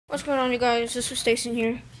What's going on, you guys? This is Stacy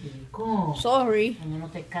here. Chico, Sorry. no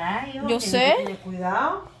te calles. Yo sé. Ten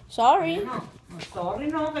cuidado. Sorry. No, sorry,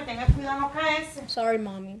 no, que tengas cuidado no caerse. Sorry,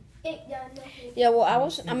 mommy. Yeah,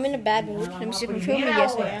 well, I'm in a bad mood. Let me see if I'm filming.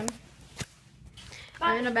 Yes, I am.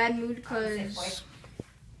 I'm in a bad mood because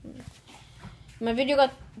my video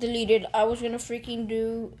got deleted. I was gonna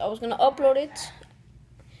upload it.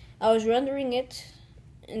 I was rendering it,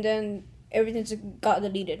 and then everything got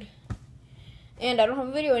deleted. And I don't have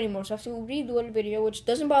a video anymore, so I have to redo the video, which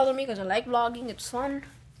doesn't bother me because I like vlogging. It's fun.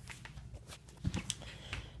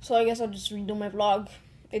 So I guess I'll just redo my vlog.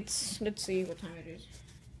 Let's see what time it is.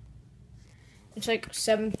 It's like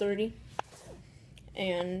 7:30,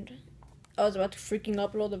 and I was about to freaking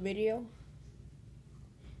upload the video.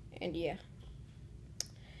 And yeah.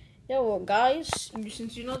 Yeah, well, guys,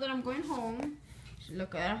 since you know that I'm going home, just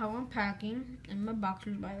look at how I'm packing, and my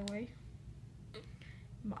boxers, by the way.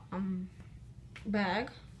 Bag.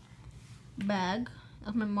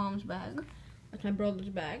 That's my mom's bag. That's my brother's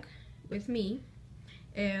bag with me,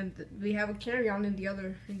 and we have a carry-on in the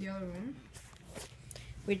other room,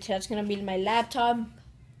 which that's gonna be my laptop,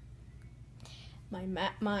 my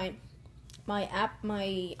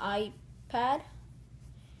iPad,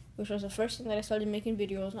 which was the first thing that I started making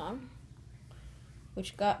videos on,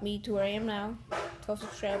 which got me to where I am now, 12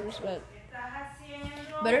 subscribers, but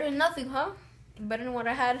better than nothing, huh? Better than what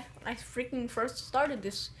I had when I freaking first started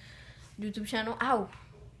this YouTube channel. Ow.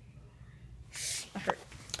 That hurt.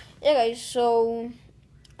 Yeah, guys, so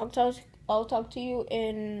I'll talk to you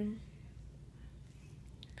in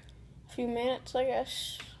a few minutes, I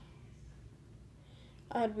guess.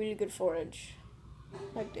 I had really good footage.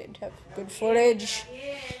 I did have good footage.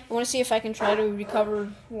 I want to see if I can try to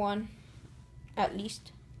recover one, at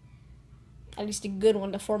least a good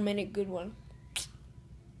one, the 4-minute good one.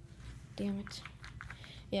 Damn it.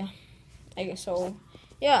 Yeah, I guess so.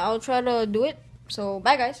 Yeah, I'll try to do it. So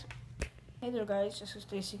bye, guys. Hey there, guys. This is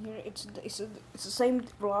Stacy here. It's the same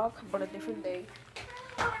vlog but a different day.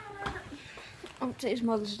 Oh, today's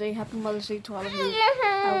Mother's Day. Happy Mother's Day to all of you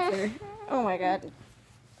out there. Oh my God.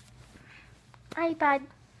 iPad.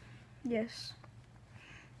 Yes.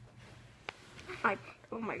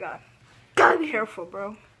 Oh my God. Gotta be careful,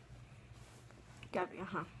 bro. Gotta be.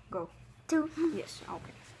 Go. 2. Yes.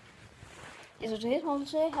 Okay. So today's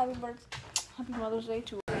Mother's Day. Happy Mother's Day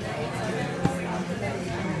to.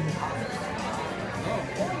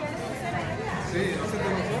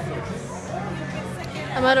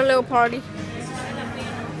 I'm at a little party.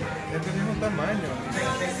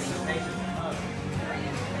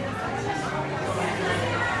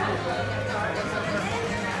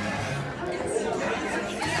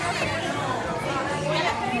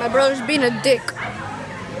 My brother's being a dick.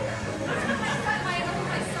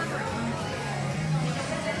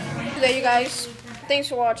 There, you guys. Thanks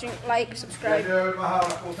for watching. Like, subscribe,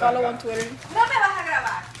 follow on Twitter. No me vas a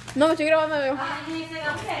grabar. No, me estoy grabando yo.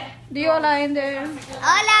 Di hola, Ender.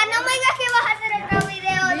 Hola, no me digas que vas a hacer otro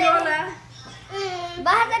video Di hola.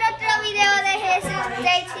 Vas a hacer otro video de Jesús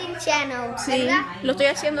Dating Channel, Sí, ¿verdad? lo estoy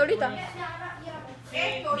haciendo ahorita.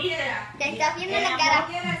 Te estás viendo la cara.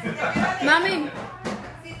 Mami.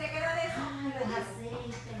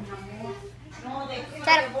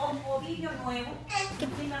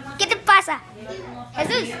 ¿Qué te pasa?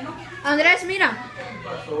 Jesús. Andrés, mira.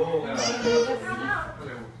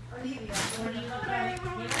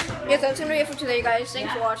 Yes, that's gonna be it for today, guys.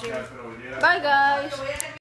 Thanks for watching. Bye, guys.